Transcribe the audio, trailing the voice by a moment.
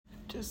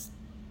Just...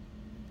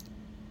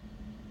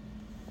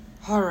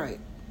 Alright.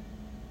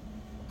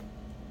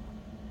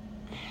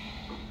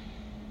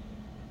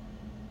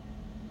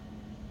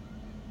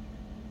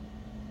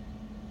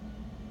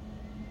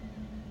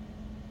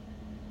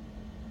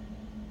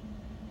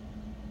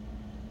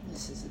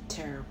 This is a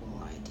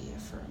terrible idea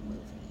for a movie.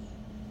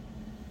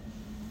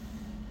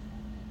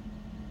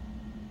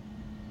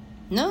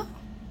 No,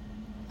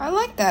 I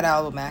like that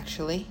album,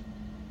 actually.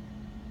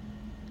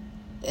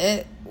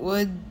 It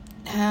would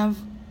have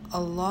a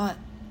lot,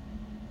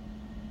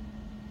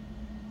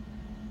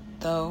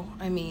 though.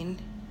 I mean,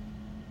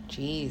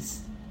 jeez.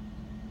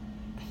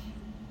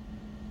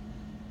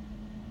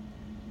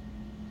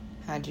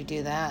 How'd you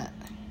do that?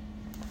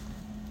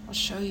 I'll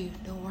show you,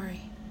 don't worry.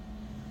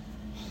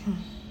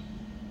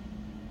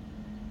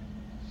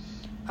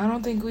 I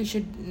don't think we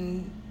should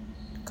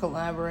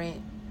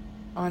collaborate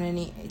on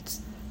any...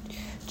 It's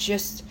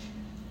just...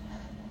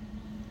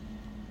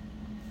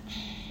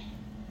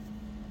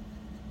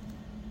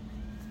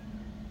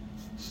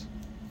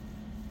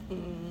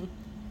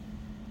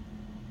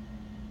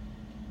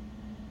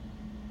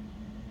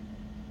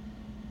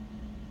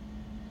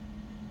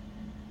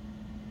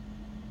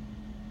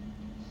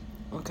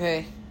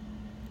 Okay.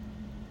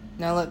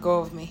 Now let go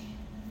of me.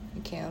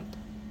 You can't.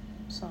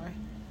 Sorry.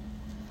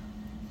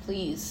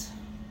 Please.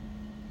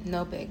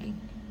 No begging.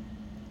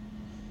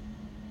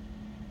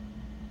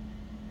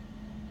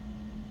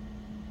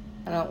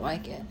 I don't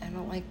like it. I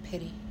don't like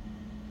pity.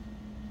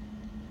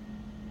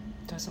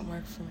 It doesn't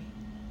work for me.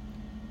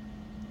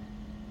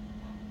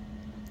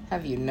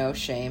 Have you no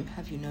shame?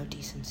 Have you no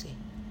decency?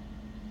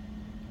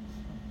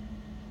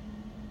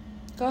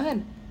 Go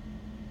ahead.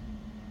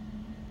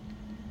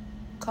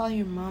 Call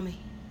your mommy.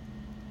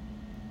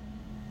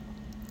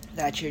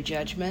 That's your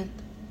judgment?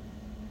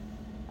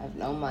 I have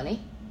no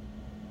money.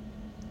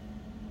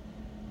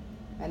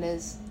 That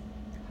is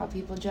how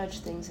people judge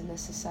things in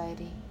this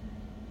society.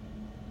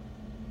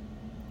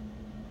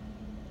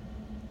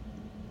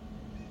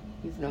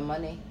 You've no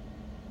money,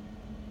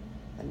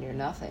 then you're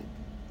nothing.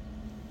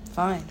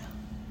 Fine.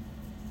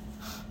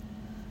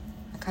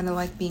 I kind of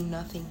like being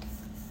nothing.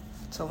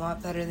 It's a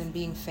lot better than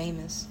being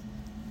famous.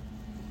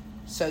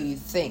 So you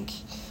think.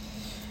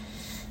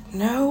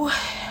 No.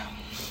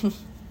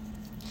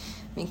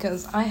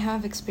 Because I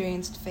have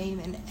experienced fame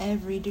in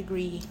every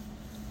degree.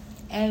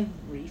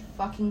 Every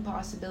fucking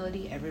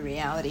possibility, every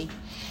reality.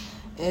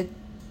 It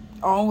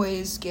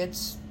always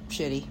gets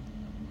shitty.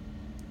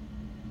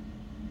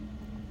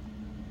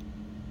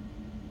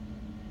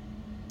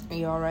 Are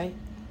you alright?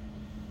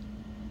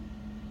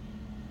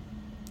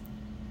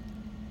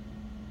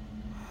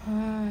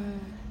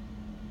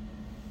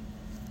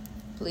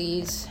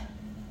 Please.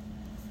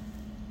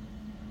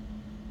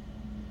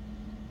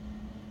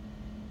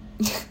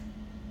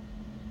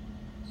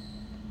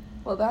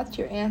 Well, that's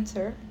your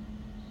answer.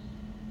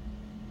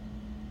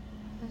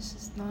 This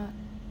is not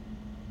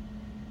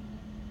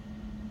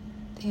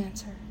the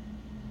answer.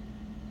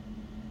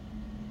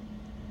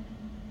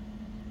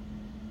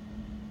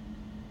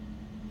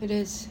 It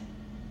is.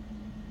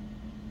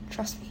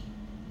 Trust me.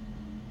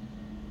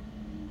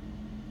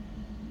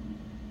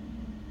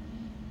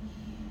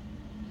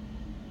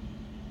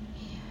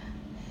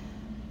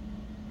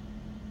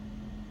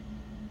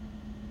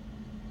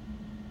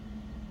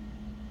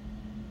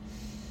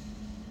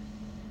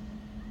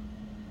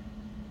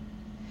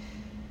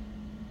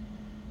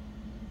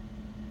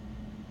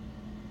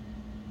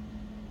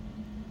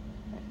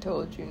 I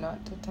told you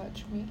not to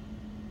touch me.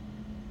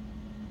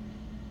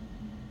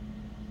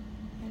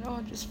 It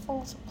all just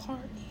falls apart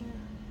here.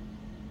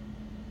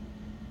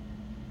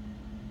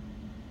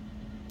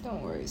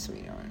 Don't worry,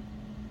 sweetheart.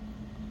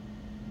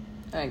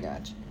 I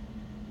got you.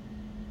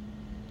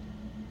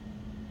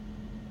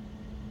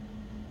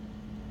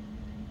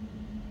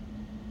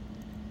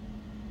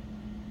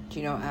 Do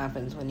you know what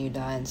happens when you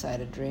die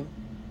inside a dream?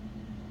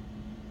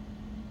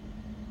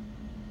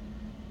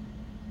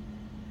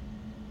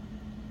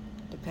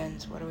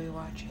 Depends. What are we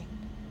watching?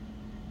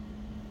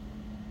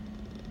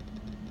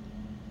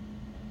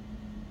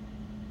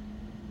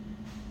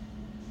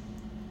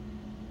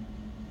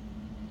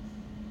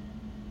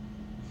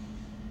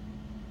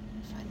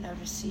 If I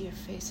never see your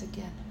face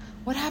again.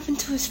 What happened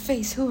to his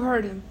face? Who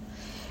hurt him?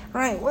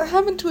 Right, what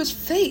happened to his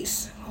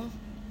face? Oh.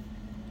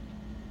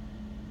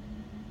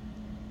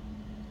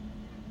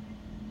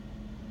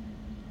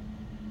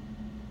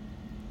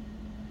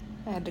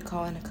 I had to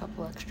call in a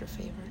couple extra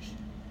favors.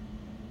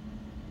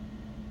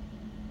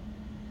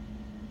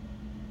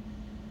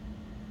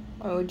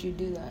 Why would you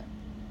do that?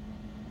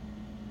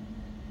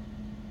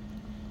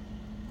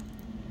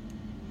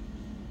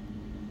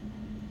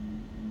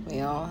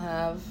 We all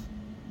have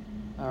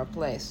our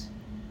place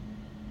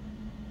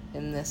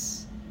in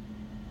this.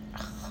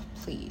 Ugh,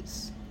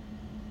 please.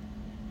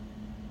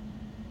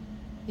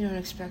 You don't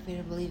expect me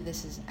to believe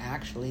this is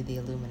actually the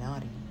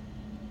Illuminati.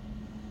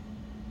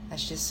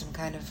 That's just some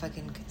kind of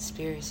fucking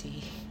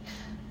conspiracy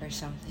or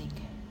something.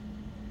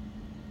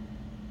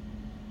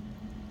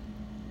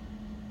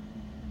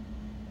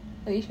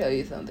 Let me show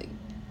you something.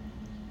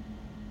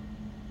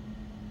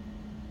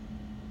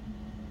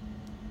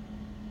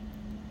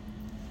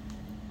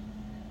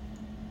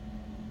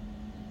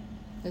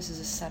 This is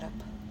a setup.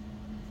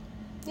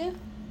 Yeah.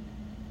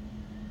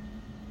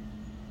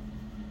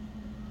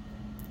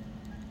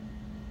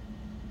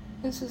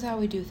 This is how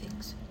we do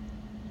things.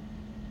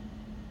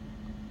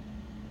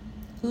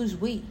 Who's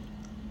we?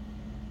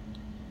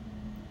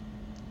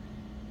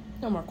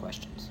 No more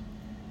questions.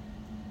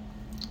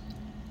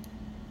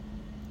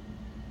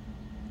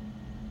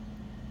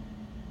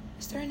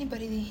 Is there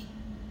anybody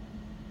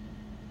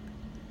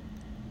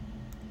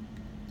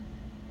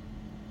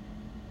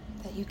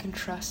that you can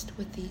trust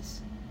with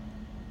these?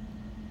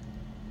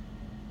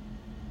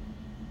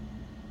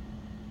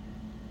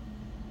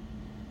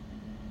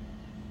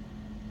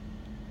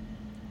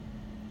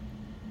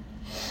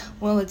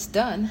 Well, it's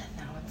done.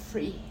 Now I'm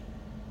free.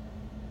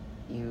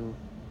 You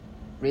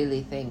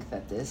really think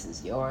that this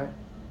is your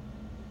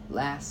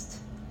last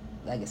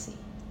legacy?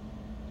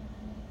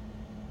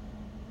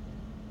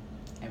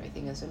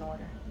 Everything is in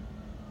order.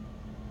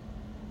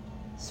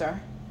 Sir?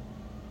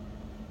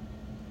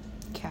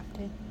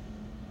 Captain?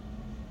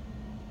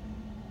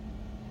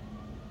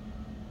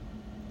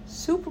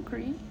 Super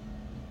Cree?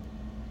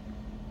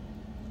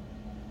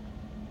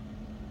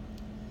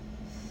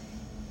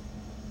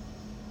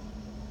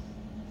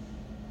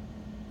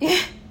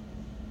 Yeah.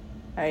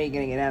 How are you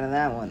gonna get out of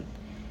that one?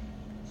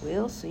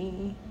 We'll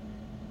see.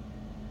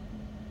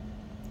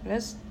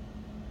 Just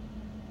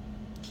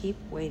keep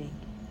waiting.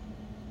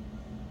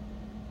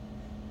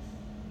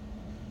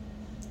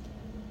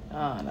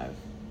 Oh, and I've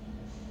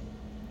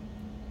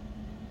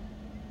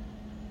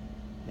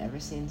never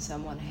seen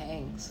someone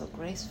hang so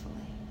gracefully.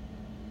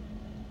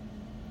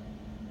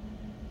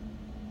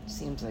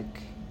 Seems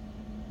like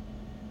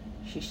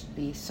she should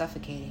be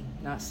suffocating,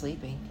 not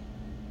sleeping.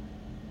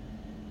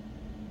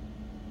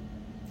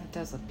 That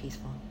does look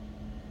peaceful.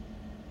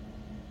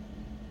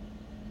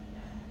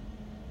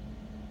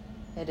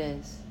 It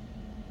is.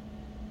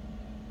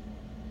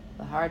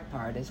 The hard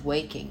part is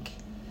waking.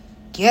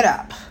 Get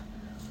up!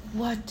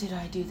 What did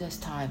I do this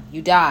time?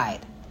 You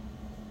died.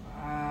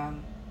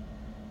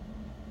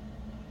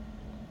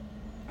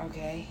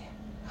 Okay.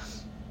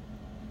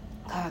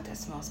 God, that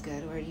smells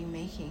good. What are you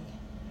making?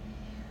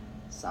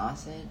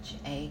 Sausage,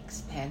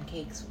 eggs,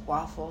 pancakes,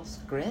 waffles,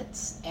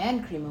 grits,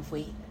 and cream of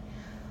wheat.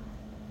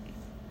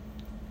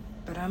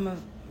 But I'm a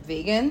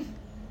vegan?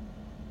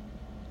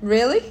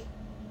 Really?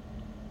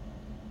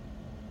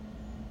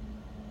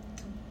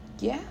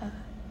 Yeah.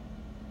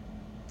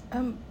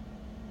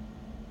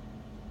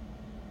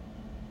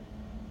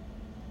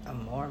 A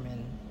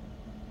Mormon.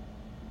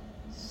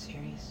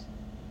 Serious?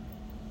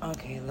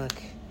 Okay, look.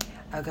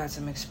 I've got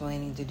some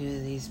explaining to do to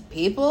these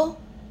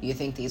people. You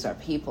think these are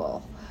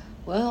people?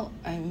 Well,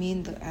 I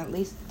mean, at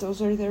least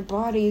those are their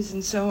bodies,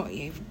 and so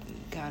you've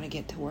got to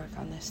get to work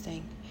on this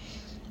thing.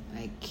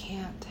 I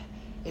can't.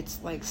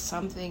 It's like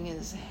something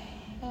is...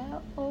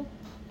 Help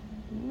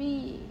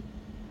me.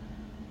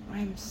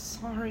 I'm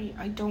sorry,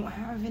 I don't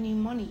have any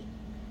money.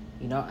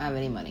 You don't have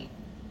any money.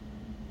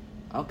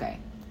 Okay.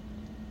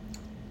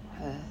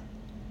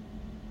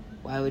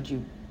 Why would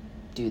you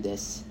do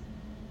this?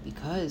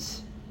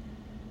 Because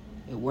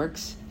it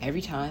works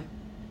every time.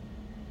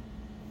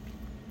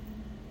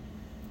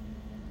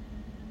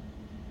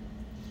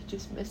 You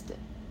just missed it.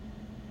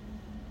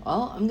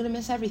 Well, I'm gonna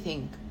miss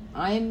everything.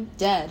 I'm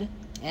dead,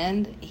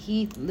 and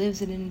he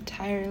lives in an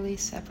entirely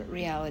separate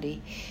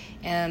reality.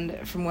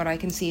 And from what I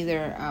can see,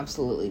 there are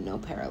absolutely no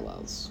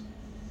parallels.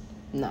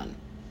 None.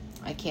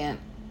 I can't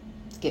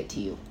get to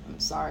you. I'm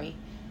sorry.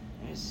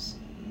 There's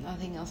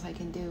nothing else I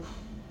can do.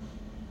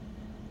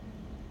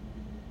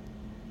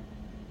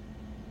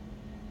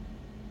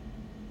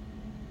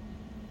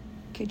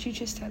 Could you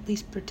just at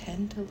least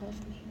pretend to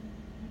love me?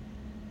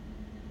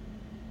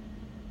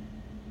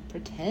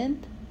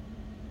 Pretend?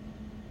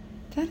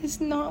 That is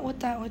not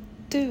what that would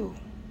do.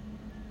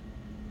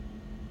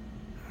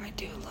 I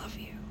do love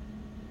you.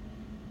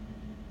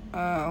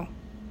 Oh.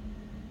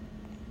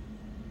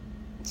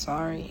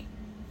 Sorry.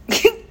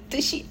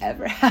 Does she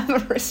ever have a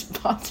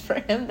response for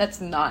him that's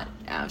not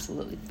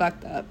absolutely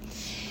fucked up?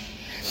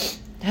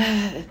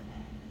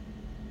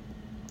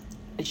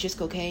 It's just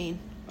cocaine.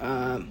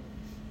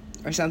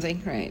 Or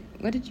something, right?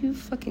 What did you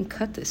fucking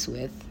cut this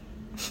with?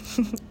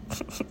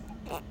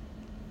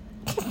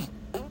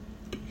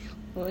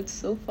 Oh, it's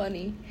so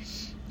funny.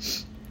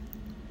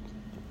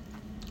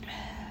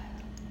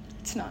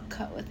 It's not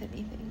cut with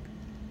anything.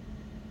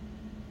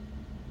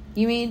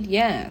 You mean,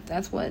 yeah,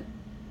 that's what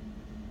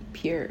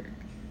pure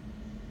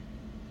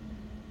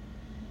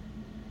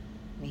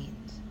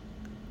means.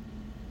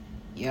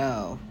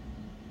 Yo.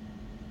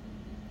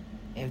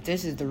 If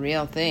this is the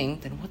real thing,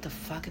 then what the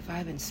fuck have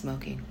I been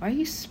smoking? Why are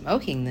you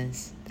smoking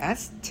this?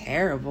 That's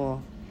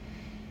terrible.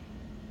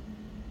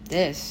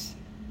 This.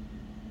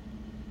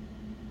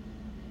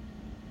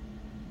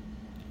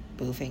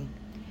 Boofing.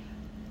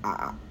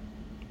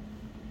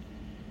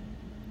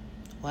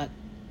 What?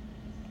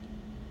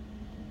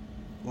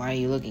 Why are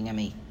you looking at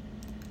me?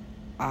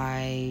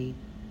 I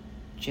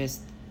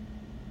just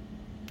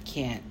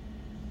can't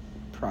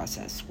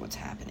process what's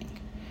happening.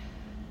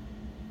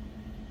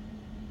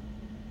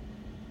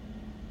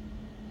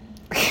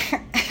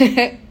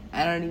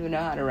 I don't even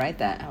know how to write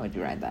that. How would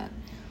you write that?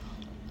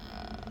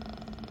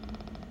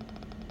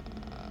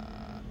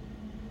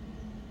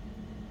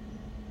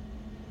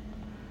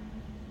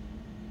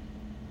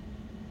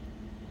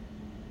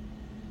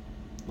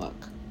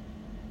 Look.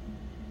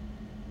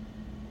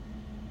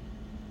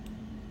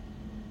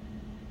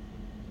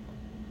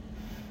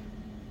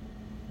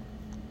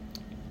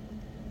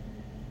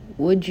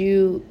 Would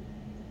you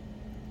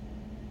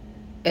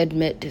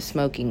admit to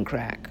smoking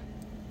crack?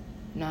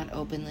 Not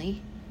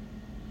openly.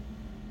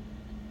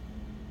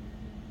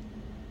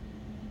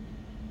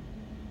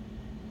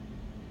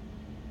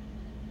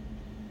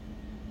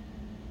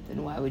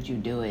 Then why would you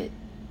do it?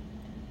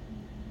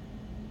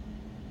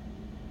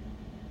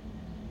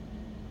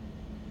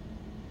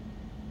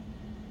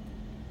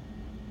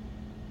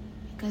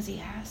 Because he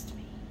asked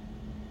me.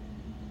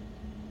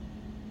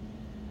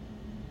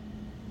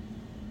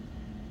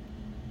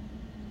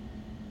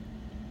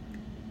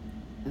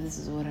 This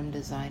is what I'm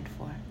designed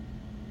for.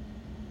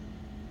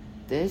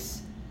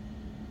 This?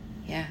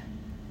 Yeah.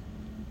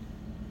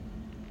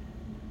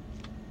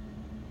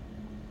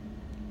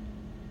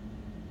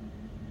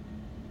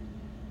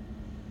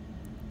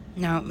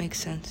 Now it makes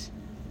sense.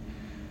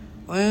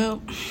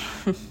 Well,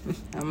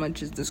 how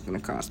much is this gonna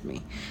cost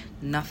me?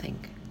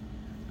 Nothing.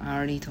 I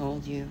already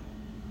told you.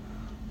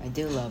 I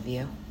do love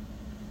you.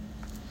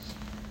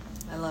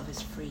 My love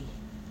is free.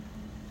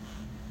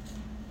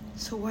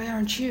 So why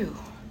aren't you?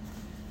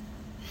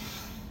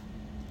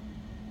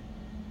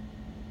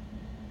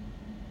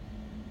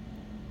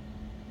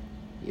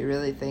 You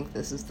really think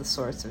this is the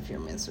source of your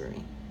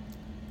misery?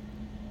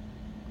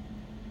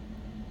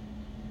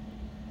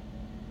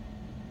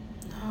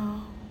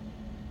 No.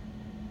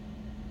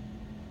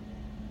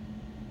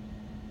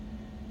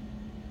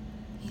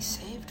 He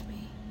saved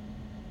me.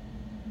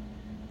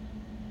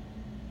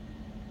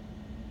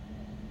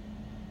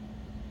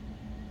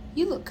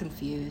 You look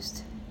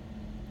confused.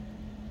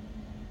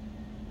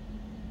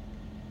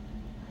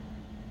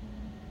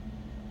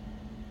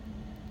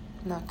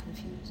 I'm not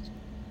confused.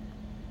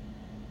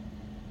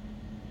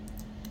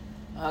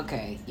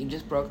 Okay, you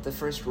just broke the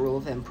first rule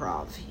of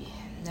improv.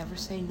 Never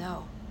say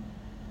no.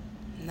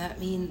 And that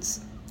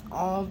means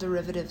all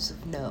derivatives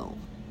of no.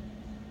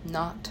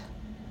 Not.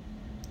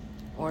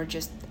 Or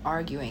just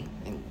arguing.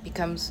 It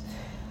becomes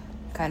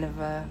kind of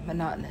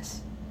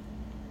monotonous.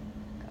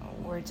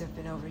 Words I've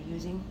been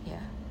overusing,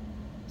 yeah.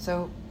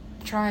 So,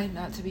 try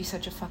not to be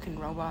such a fucking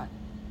robot.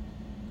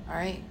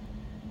 Alright?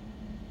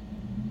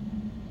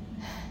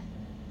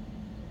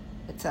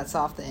 It sets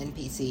off the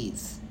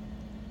NPCs.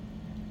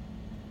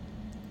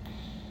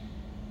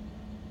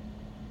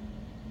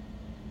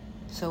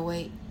 So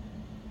wait,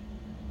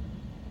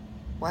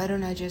 why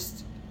don't I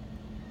just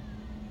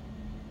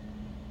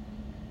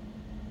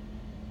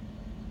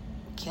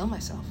kill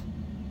myself?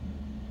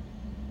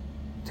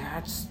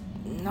 That's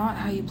not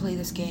how you play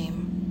this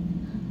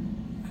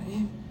game.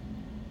 I'm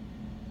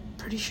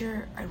pretty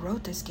sure I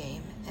wrote this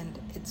game, and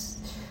it's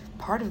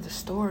part of the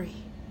story.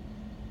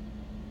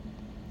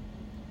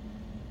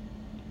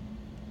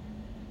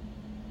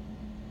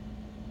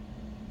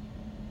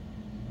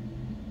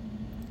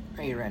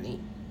 Are you ready?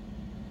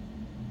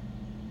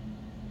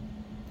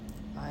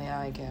 Aye,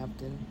 aye,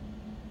 Captain.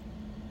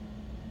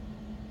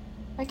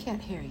 I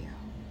can't hear you.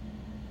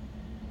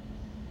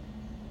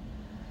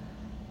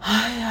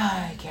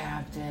 Aye, aye,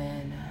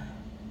 Captain.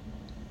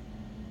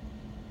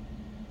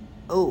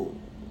 Oh.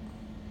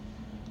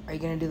 Are you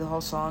gonna do the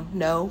whole song?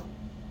 No.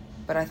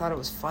 But I thought it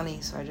was funny,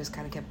 so I just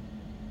kind of kept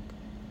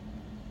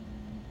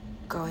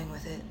going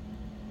with it.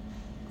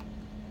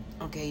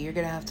 Okay, you're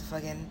gonna have to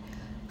fucking...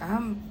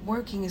 I'm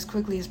working as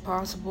quickly as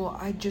possible.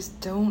 I just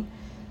don't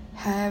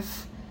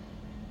have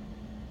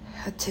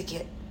a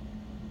ticket.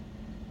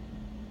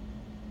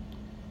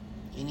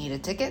 You need a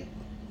ticket?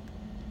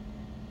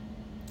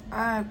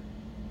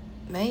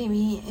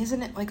 Maybe.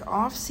 Isn't it like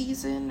off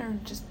season, or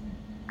just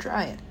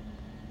try it?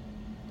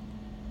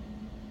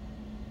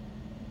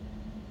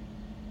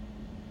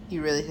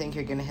 You really think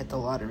you're gonna hit the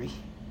lottery?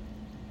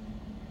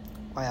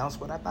 Why else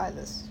would I buy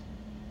this?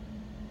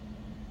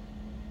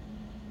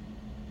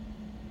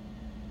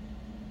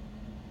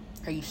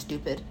 Are you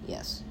stupid?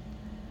 Yes.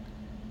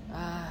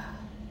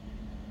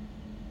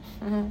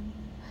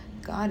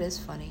 God is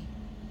funny.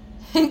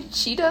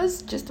 She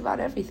does just about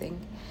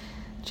everything.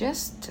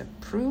 Just to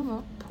prove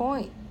a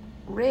point.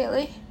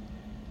 Really?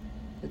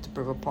 Just to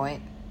prove a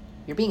point?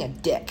 You're being a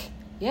dick.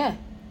 Yeah.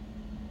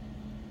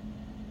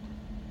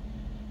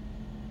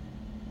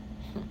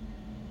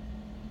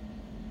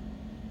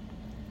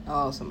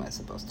 How else am I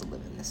supposed to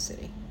live in this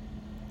city?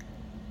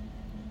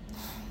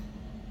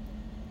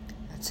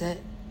 That's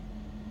it.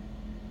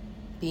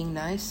 Being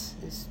nice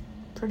is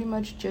pretty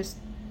much just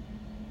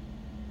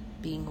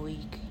being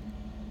weak.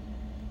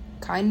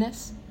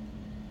 Kindness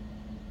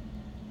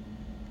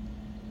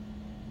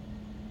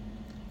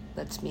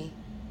lets me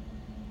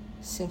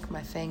sink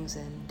my fangs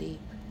in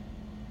deep.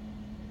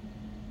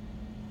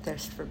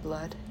 Thirst for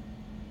blood.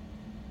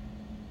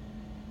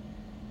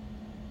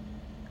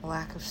 A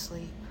lack of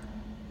sleep.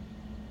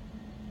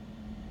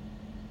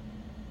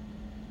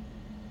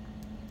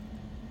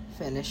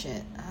 finish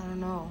it. I don't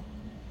know.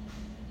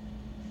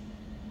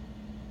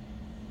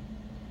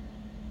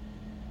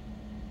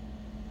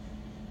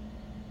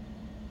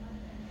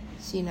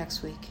 See you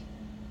next week.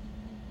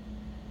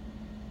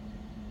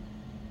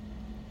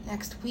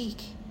 Next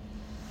week?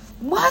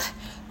 What?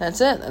 That's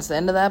it. That's the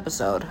end of the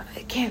episode.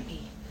 It can't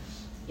be.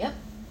 Yep.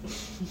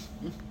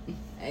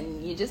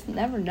 And you just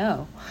never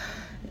know.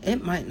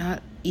 It might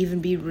not even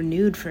be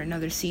renewed for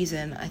another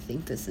season. I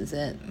think this is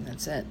it.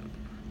 That's it.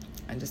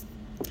 I just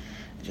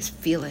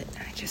feel it.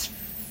 I just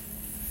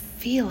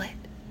feel it.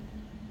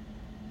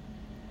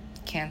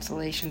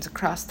 Cancellations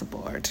across the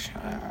board.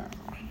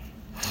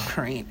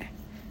 Great.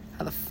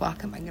 How the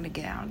fuck am I gonna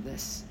get out of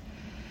this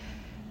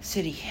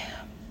city?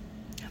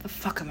 How the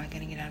fuck am I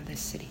gonna get out of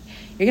this city?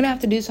 You're gonna have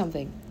to do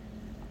something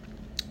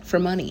for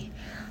money.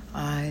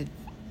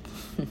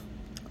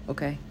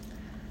 Okay.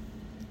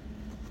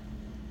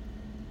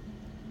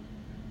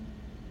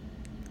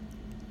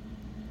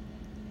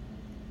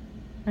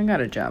 I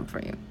got a job for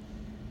you.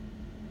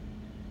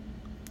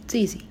 It's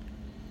easy.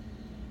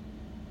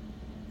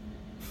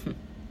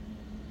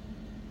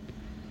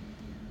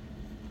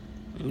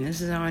 And this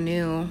is how I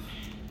knew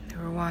they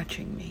were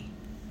watching me.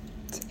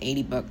 It's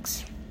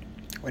 $80.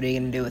 What are you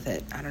gonna do with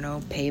it? I don't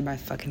know, pay my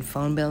fucking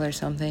phone bill or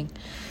something?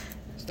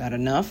 Is that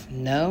enough?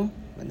 No,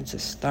 but it's a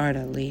start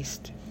at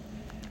least.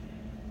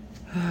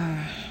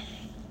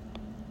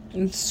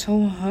 I'm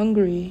so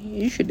hungry.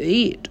 You should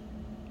eat.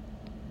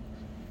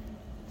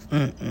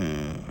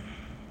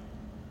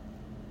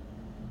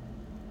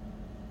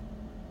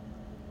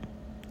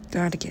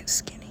 Gotta get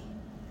skinny.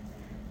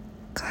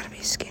 Gotta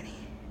be skinny.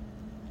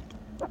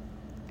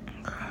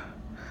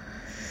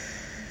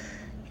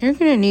 You're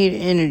gonna need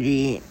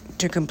energy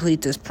to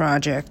complete this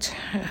project.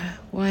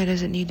 Why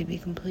does it need to be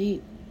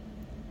complete?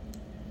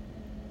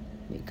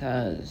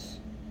 Because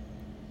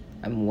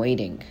I'm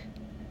waiting.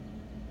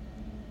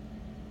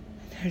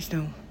 There's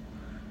no...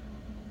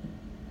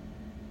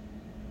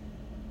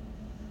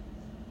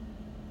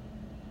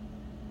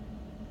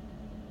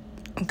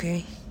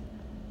 Okay.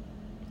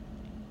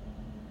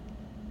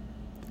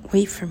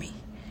 Wait for me.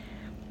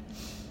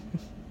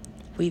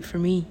 Wait for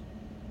me.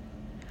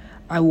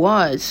 I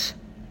was.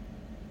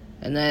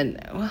 And then,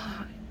 well,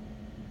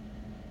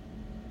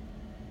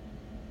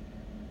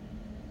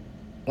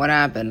 what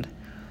happened?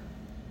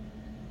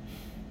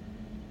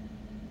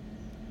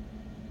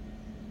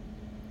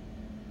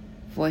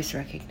 Voice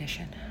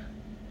recognition.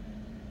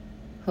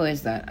 Who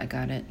is that? I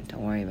got it.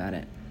 Don't worry about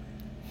it.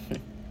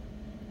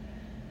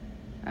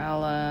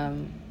 I'll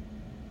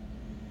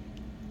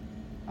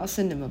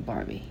send him a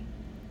Barbie.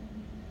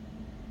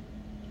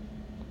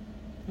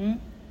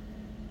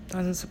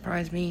 Doesn't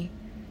surprise me.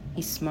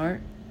 He's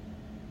smart.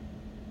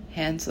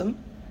 Handsome.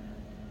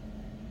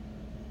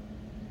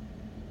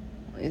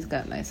 Well, he's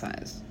got nice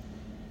eyes.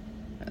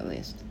 At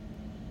least.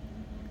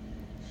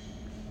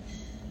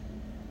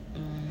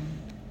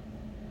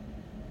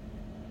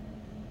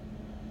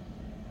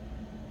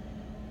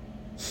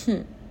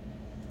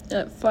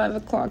 That 5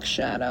 o'clock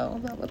shadow,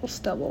 that little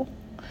stubble.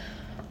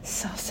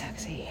 So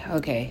sexy.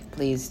 Okay,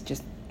 please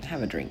just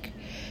have a drink.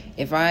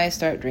 If I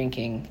start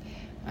drinking,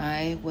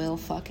 I will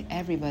fuck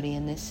everybody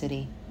in this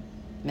city.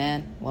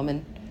 Man,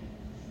 woman,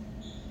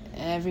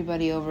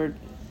 everybody over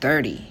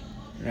 30.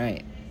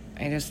 Right.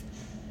 I'm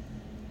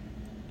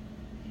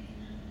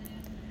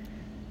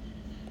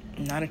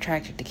not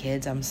attracted to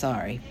kids, I'm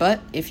sorry.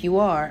 But if you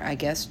are, I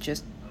guess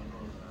just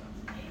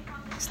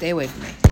stay away from me.